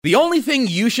The only thing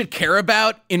you should care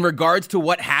about in regards to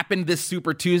what happened this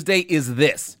Super Tuesday is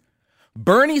this.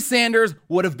 Bernie Sanders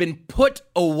would have been put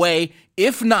away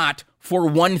if not for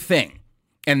one thing,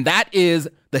 and that is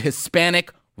the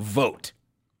Hispanic vote.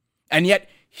 And yet,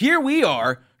 here we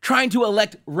are trying to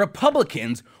elect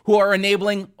Republicans who are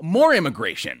enabling more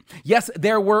immigration. Yes,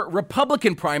 there were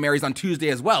Republican primaries on Tuesday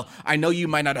as well. I know you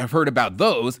might not have heard about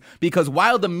those because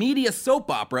while the media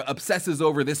soap opera obsesses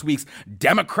over this week's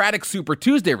Democratic Super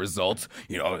Tuesday results,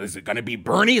 is it going to be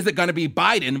Bernie? Is it going to be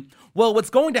Biden? Well, what's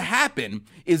going to happen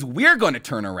is we're going to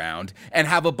turn around and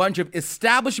have a bunch of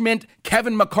establishment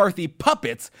Kevin McCarthy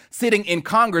puppets sitting in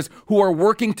Congress who are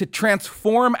working to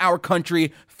transform our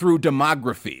country through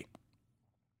demography.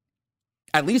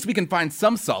 At least we can find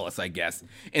some solace, I guess,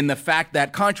 in the fact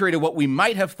that contrary to what we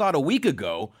might have thought a week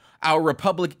ago, our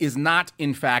republic is not,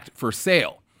 in fact, for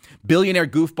sale. Billionaire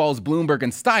goofballs Bloomberg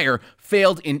and Steyer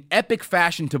failed in epic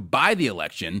fashion to buy the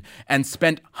election and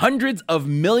spent hundreds of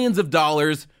millions of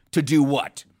dollars to do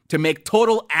what? To make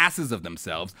total asses of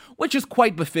themselves, which is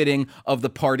quite befitting of the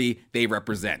party they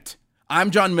represent.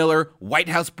 I'm John Miller. White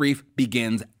House Brief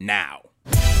begins now.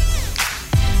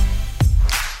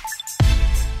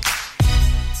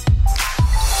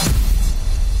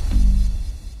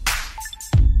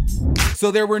 So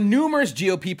there were numerous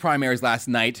GOP primaries last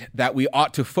night that we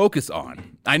ought to focus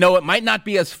on. I know it might not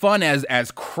be as fun as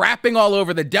crapping all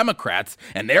over the Democrats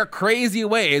and their crazy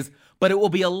ways, but it will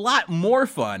be a lot more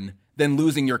fun than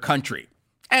losing your country.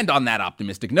 And on that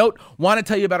optimistic note, want to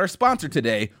tell you about our sponsor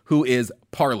today, who is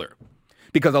Parler.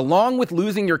 Because along with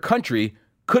losing your country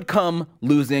could come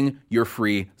losing your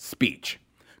free speech.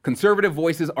 Conservative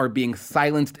voices are being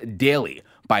silenced daily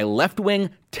by left-wing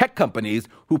tech companies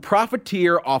who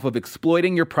profiteer off of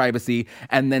exploiting your privacy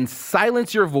and then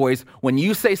silence your voice when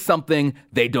you say something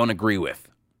they don't agree with.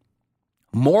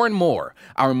 More and more,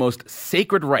 our most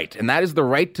sacred right, and that is the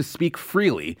right to speak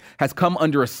freely, has come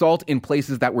under assault in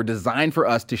places that were designed for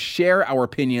us to share our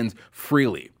opinions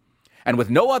freely. And with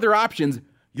no other options,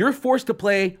 you're forced to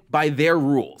play by their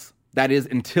rules. That is,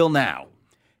 until now.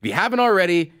 If you haven't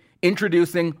already,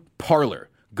 introducing Parler.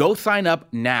 Go sign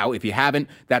up now if you haven't.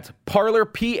 That's Parler,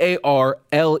 P-A-R-L-E-R.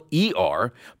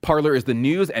 Parler is the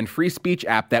news and free speech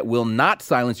app that will not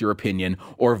silence your opinion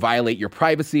or violate your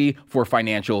privacy for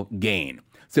financial gain.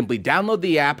 Simply download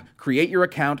the app, create your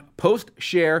account, post,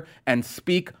 share, and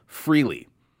speak freely.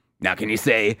 Now, can you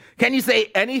say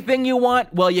anything you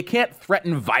want? Well, you can't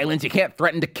threaten violence. You can't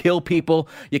threaten to kill people.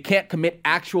 You can't commit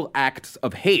actual acts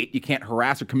of hate. You can't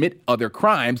harass or commit other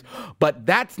crimes. But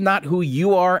that's not who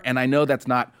you are, and I know that's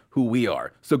not who we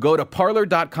are. So go to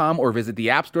Parler.com or visit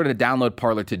the App Store to download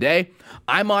Parler today.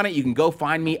 I'm on it. You can go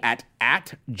find me at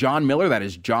John Miller. That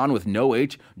is John with no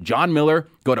H. John Miller.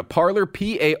 Go to Parler,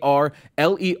 Parler.com,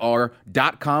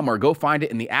 or go find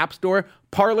it in the App Store.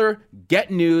 Parler,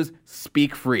 get news,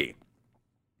 speak free.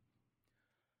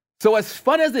 So as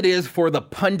fun as it is for the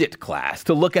pundit class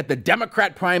to look at the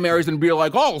Democrat primaries and be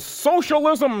like, oh,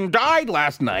 socialism died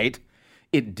last night,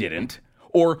 it didn't.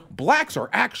 Or blacks are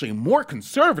actually more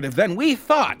conservative than we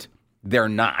thought. They're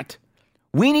not.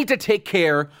 We need to take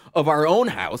care of our own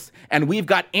house, and we've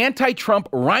got anti-Trump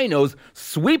rhinos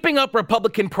sweeping up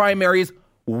Republican primaries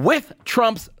with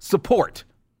Trump's support.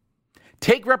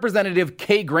 Take Representative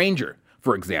Kay Granger,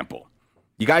 for example.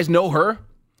 You guys know her?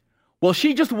 Well,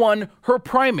 she just won her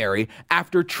primary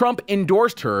after Trump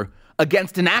endorsed her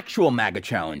against an actual MAGA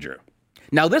challenger.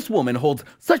 Now, this woman holds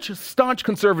such staunch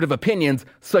conservative opinions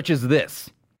such as this.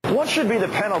 What should be the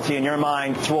penalty in your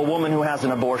mind to a woman who has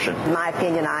an abortion? In my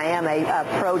opinion, I am a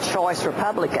pro-choice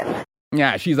Republican.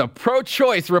 Yeah, she's a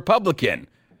pro-choice Republican.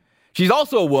 She's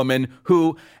also a woman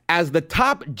who, as the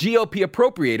top GOP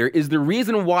appropriator, is the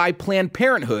reason why Planned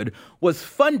Parenthood was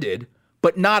funded,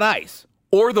 but not ICE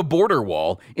or the border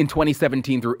wall in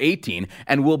 2017 through 18,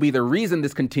 and will be the reason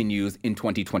this continues in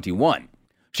 2021.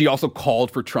 She also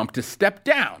called for Trump to step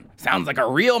down. Sounds like a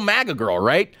real MAGA girl,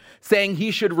 right? Saying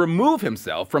he should remove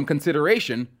himself from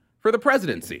consideration for the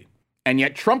presidency. And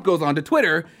yet Trump goes on to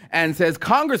Twitter and says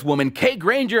Congresswoman Kay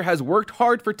Granger has worked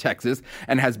hard for Texas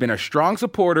and has been a strong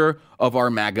supporter of our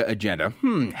MAGA agenda.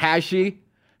 Has she?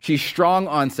 She's strong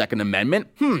on Second Amendment.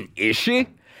 Is she?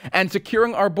 And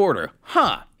securing our border.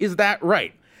 Is that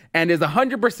right? And is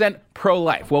 100%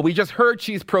 pro-life. Well, we just heard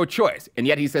she's pro-choice, and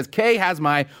yet he says Kay has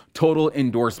my total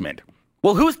endorsement.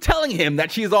 Well, who's telling him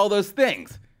that she's all those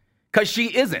things? Because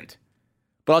she isn't.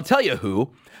 But I'll tell you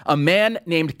who. A man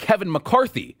named Kevin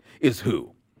McCarthy is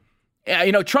who.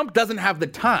 Trump doesn't have the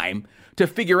time to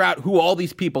figure out who all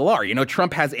these people are.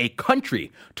 Trump has a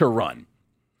country to run.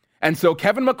 And so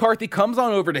Kevin McCarthy comes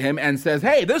on over to him and says,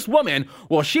 hey, this woman,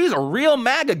 well, she's a real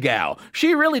MAGA gal.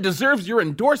 She really deserves your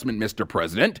endorsement, Mr.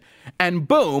 President. And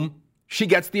boom, she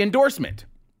gets the endorsement.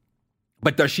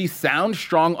 But does she sound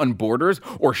strong on borders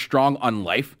or strong on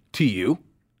life to you?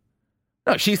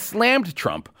 No, she slammed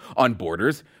Trump on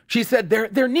borders. She said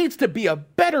there needs to be a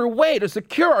better way to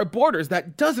secure our borders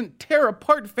that doesn't tear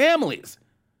apart families.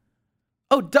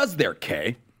 Oh, does there,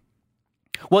 Kay?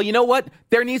 Well, you know what?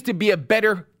 There needs to be a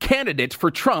better candidate for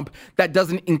Trump that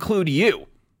doesn't include you.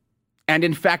 And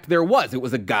in fact, there was. It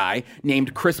was a guy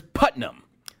named Chris Putnam,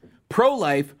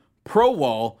 pro-life,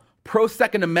 pro-wall,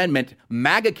 pro-Second Amendment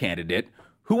MAGA candidate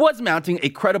who was mounting a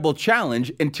credible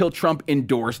challenge until Trump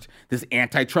endorsed this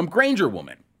anti-Trump Granger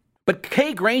woman. But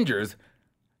Kay Granger's,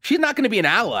 she's not going to be an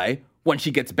ally when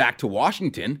she gets back to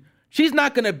Washington. She's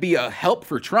not going to be a help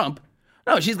for Trump.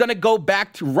 No, she's going to go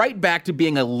right back to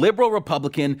being a liberal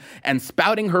Republican and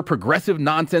spouting her progressive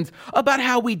nonsense about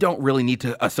how we don't really need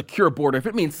a secure border if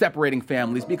it means separating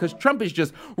families because Trump is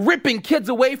just ripping kids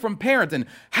away from parents and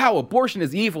how abortion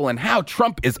is evil and how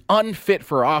Trump is unfit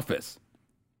for office.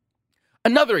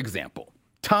 Another example,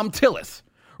 Tom Tillis.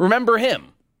 Remember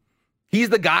him? He's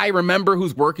the guy, remember,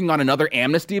 who's working on another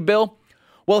amnesty bill?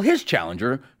 Well, his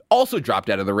challenger also dropped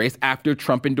out of the race after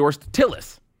Trump endorsed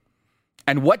Tillis.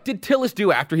 And what did Tillis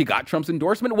do after he got Trump's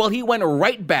endorsement? Well, he went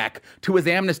right back to his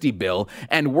amnesty bill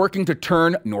and working to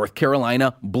turn North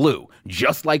Carolina blue,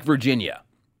 just like Virginia.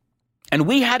 And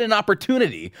we had an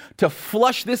opportunity to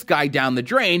flush this guy down the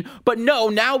drain, but no,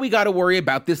 now we got to worry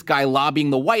about this guy lobbying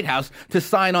the White House to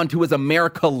sign on to his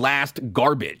America Last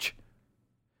garbage.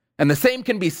 And the same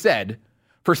can be said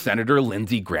for Senator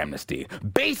Lindsey Grahamnesty.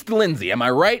 Based Lindsey, am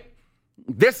I right?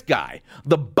 This guy,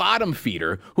 the bottom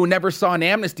feeder who never saw an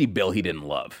amnesty bill he didn't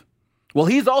love. Well,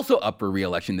 he's also up for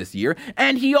re-election this year,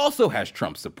 and he also has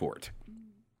Trump support.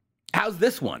 How's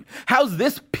this one? How's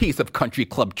this piece of country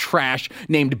club trash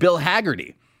named Bill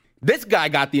Hagerty? This guy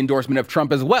got the endorsement of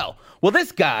Trump as well. Well,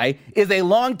 this guy is a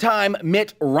longtime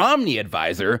Mitt Romney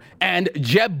advisor and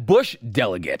Jeb Bush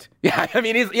delegate. Yeah, I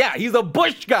mean, he's a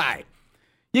Bush guy.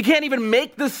 You can't even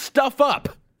make this stuff up.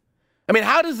 I mean,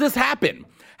 how does this happen?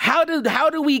 How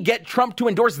do we get Trump to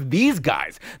endorse these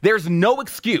guys? There's no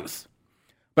excuse.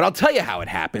 But I'll tell you how it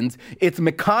happens. It's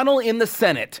McConnell in the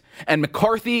Senate and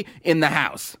McCarthy in the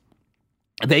House.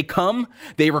 They come,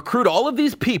 they recruit all of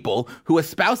these people who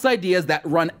espouse ideas that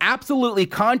run absolutely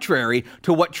contrary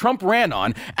to what Trump ran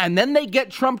on, and then they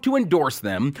get Trump to endorse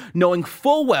them, knowing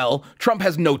full well Trump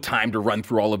has no time to run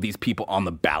through all of these people on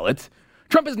the ballot.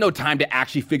 Trump has no time to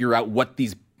actually figure out what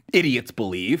these idiots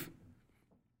believe.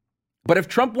 But if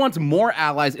Trump wants more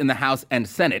allies in the House and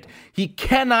Senate, he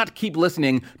cannot keep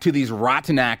listening to these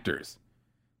rotten actors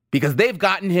because they've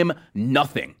gotten him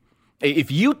nothing.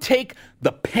 If you take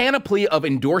the panoply of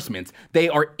endorsements, they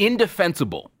are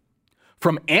indefensible.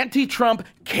 From anti-Trump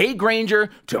Kay Granger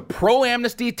to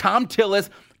pro-amnesty Tom Tillis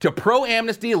to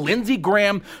pro-amnesty Lindsey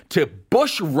Graham to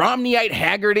Bush Romneyite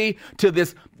Hagerty to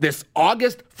this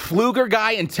August Pfluger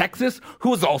guy in Texas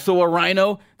who is also a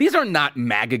rhino. These are not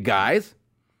MAGA guys.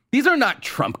 These are not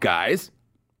Trump guys.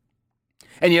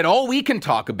 And yet all we can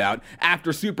talk about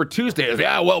after Super Tuesday is,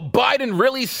 Biden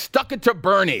really stuck it to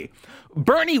Bernie.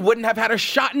 Bernie wouldn't have had a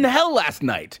shot in hell last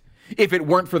night if it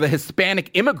weren't for the Hispanic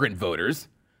immigrant voters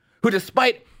who,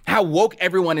 despite how woke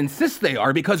everyone insists they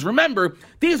are, because remember,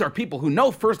 these are people who know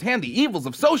firsthand the evils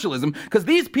of socialism because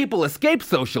these people escaped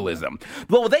socialism.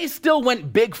 Well, they still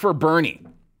went big for Bernie.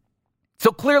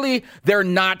 So clearly, they're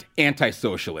not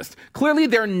anti-socialist. Clearly,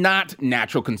 they're not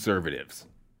natural conservatives.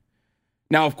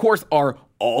 Now, of course, are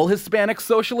all Hispanics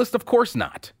socialists? Of course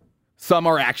not. Some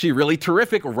are actually really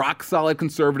terrific, rock-solid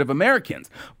conservative Americans.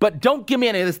 But don't give me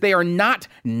any of this. They are not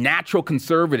natural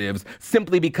conservatives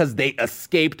simply because they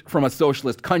escaped from a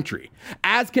socialist country,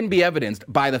 as can be evidenced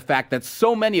by the fact that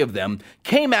so many of them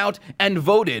came out and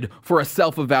voted for a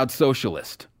self-avowed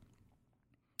socialist.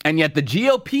 And yet the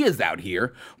GOP is out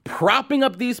here propping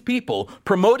up these people,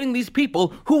 promoting these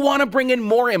people who want to bring in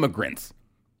more immigrants.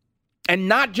 And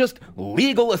not just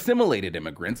legal assimilated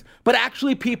immigrants, but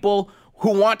actually people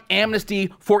who want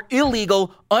amnesty for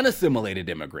illegal unassimilated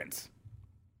immigrants.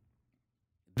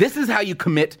 This is how you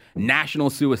commit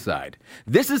national suicide.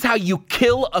 This is how you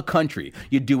kill a country.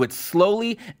 You do it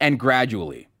slowly and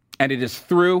gradually. And it is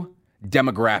through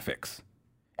demographics.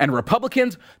 And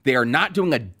Republicans, they are not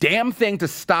doing a damn thing to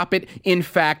stop it. In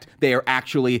fact, they are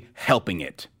actually helping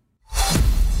it.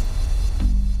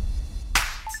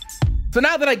 So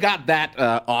now that I got that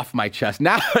off my chest,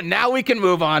 now we can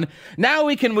move on. Now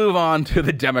we can move on to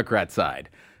the Democrat side.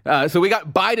 So we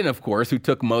got Biden, of course, who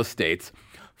took most states,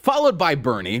 followed by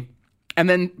Bernie. And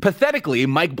then, pathetically,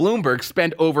 Mike Bloomberg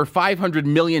spent over $500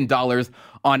 million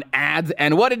on ads.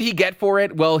 And what did he get for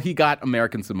it? Well, he got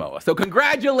American Samoa. So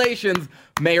congratulations,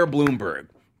 Mayor Bloomberg.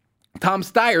 Tom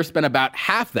Steyer spent about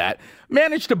half that,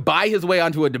 managed to buy his way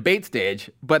onto a debate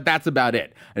stage, but that's about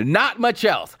it. Not much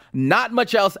else. Not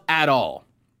much else at all.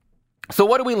 So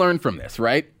what do we learn from this,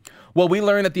 right? Well, we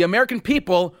learn that the American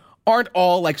people aren't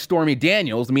all like Stormy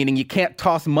Daniels, meaning you can't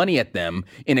toss money at them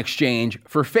in exchange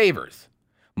for favors.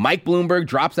 Mike Bloomberg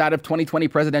drops out of 2020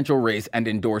 presidential race and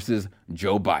endorses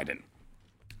Joe Biden.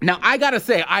 Now, I gotta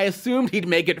say, I assumed he'd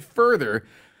make it further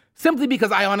simply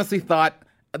because I honestly thought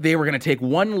they were gonna take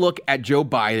one look at Joe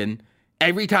Biden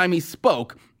every time he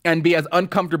spoke and be as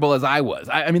uncomfortable as I was.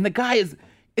 I mean, the guy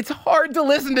it's hard to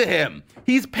listen to him.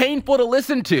 He's painful to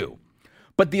listen to.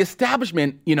 But the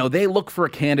establishment, they look for a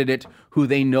candidate who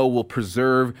they know will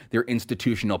preserve their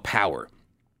institutional power.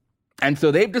 And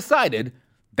so they've decided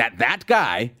that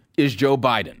guy is Joe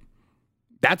Biden.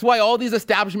 That's why all these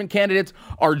establishment candidates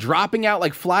are dropping out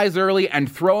like flies early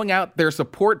and throwing out their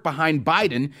support behind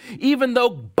Biden, even though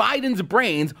Biden's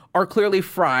brains are clearly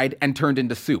fried and turned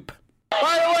into soup.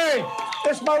 By the way,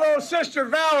 this is my little sister,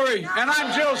 Valerie, and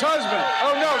I'm Jill's husband.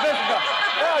 Oh,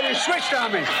 no, you switched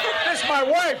on me. This is my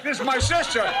wife. This is my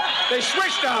sister. They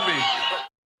switched on me.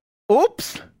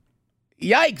 Oops.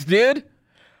 Yikes, dude.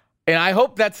 And I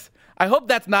hope that's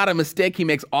not a mistake he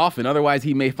makes often. Otherwise,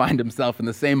 he may find himself in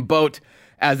the same boat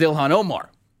as Ilhan Omar.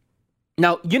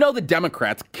 Now, the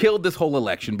Democrats killed this whole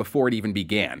election before it even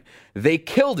began. They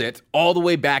killed it all the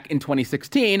way back in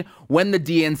 2016 when the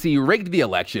DNC rigged the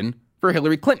election for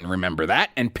Hillary Clinton, remember that,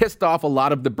 and pissed off a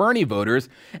lot of the Bernie voters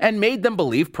and made them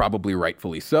believe, probably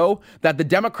rightfully so, that the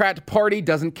Democrat Party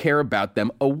doesn't care about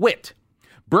them a whit.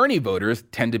 Bernie voters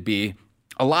tend to be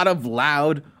a lot of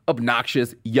loud,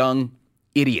 obnoxious, young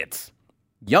idiots.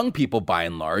 Young people, by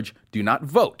and large, do not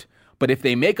vote. But if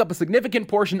they make up a significant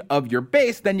portion of your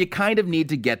base, then you kind of need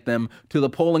to get them to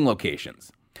the polling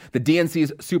locations. The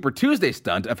DNC's Super Tuesday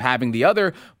stunt of having the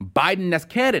other Biden-esque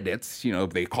candidates,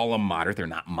 they call them moderate, they're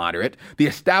not moderate, the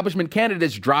establishment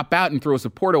candidates drop out and throw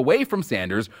support away from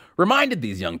Sanders, reminded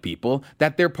these young people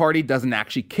that their party doesn't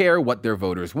actually care what their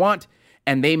voters want,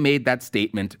 and they made that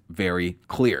statement very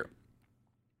clear.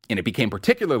 And it became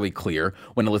particularly clear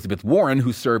when Elizabeth Warren,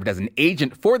 who served as an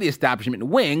agent for the establishment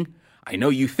wing, I know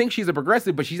you think she's a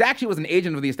progressive, but she actually was an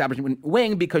agent of the establishment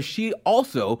wing because she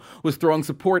also was throwing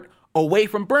support away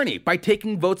from Bernie by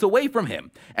taking votes away from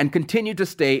him and continued to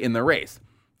stay in the race.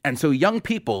 And so young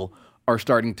people are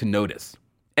starting to notice.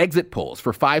 Exit polls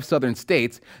for 5 southern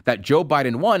states that Joe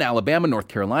Biden won, Alabama, North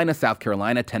Carolina, South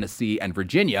Carolina, Tennessee, and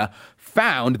Virginia,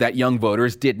 found that young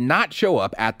voters did not show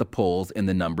up at the polls in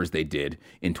the numbers they did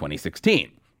in 2016.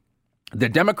 The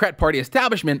Democrat Party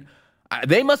establishment,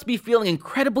 they must be feeling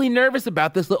incredibly nervous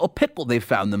about this little pickle they've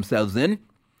found themselves in.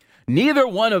 Neither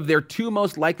one of their 2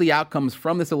 most likely outcomes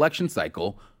from this election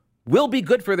cycle will be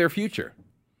good for their future.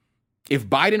 If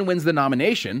Biden wins the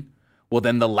nomination, well,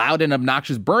 then the loud and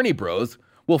obnoxious Bernie bros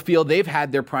will feel they've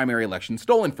had their primary election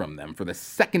stolen from them for the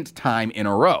 2nd time in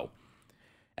a row.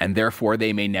 And therefore,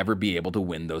 they may never be able to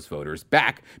win those voters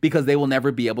back because they will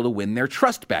never be able to win their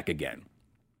trust back again.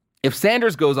 If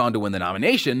Sanders goes on to win the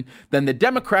nomination, then the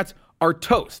Democrats are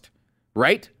toast,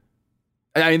 right?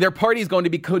 I mean, their party is going to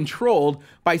be controlled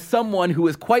by someone who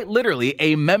is quite literally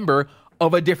a member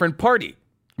of a different party.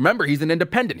 Remember, he's an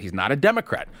independent. He's not a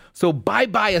Democrat. So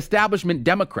bye-bye establishment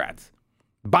Democrats.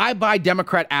 Bye-bye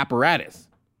Democrat apparatus.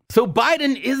 So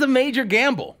Biden is a major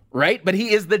gamble, right? But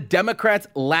he is the Democrats'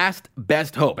 last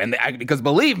best hope. And because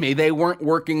believe me, they weren't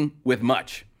working with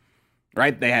much,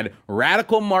 right? They had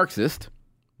radical Marxist,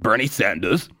 Bernie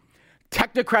Sanders,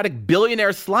 technocratic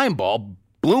billionaire slimeball,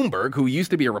 Bloomberg, who used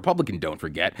to be a Republican, don't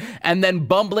forget, and then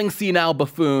bumbling senile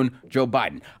buffoon, Joe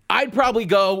Biden. I'd probably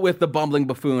go with the bumbling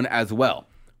buffoon as well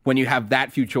when you have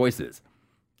that few choices.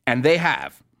 And they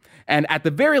have. And at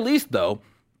the very least, though,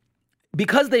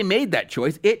 because they made that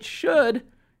choice, it should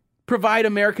provide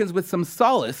Americans with some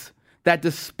solace that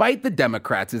despite the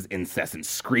Democrats' incessant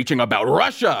screeching about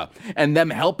Russia and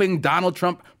them helping Donald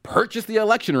Trump purchase the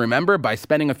election, remember, by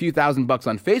spending a few $1,000s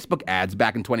on Facebook ads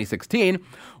back in 2016,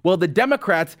 well, the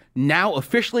Democrats now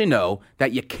officially know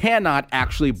that you cannot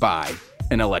actually buy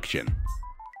an election.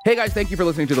 Hey guys, thank you for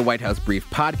listening to the White House Brief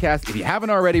podcast. If you haven't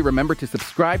already, remember to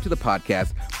subscribe to the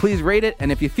podcast. Please rate it,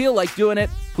 and if you feel like doing it,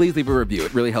 please leave a review.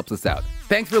 It really helps us out.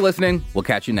 Thanks for listening. We'll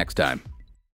catch you next time.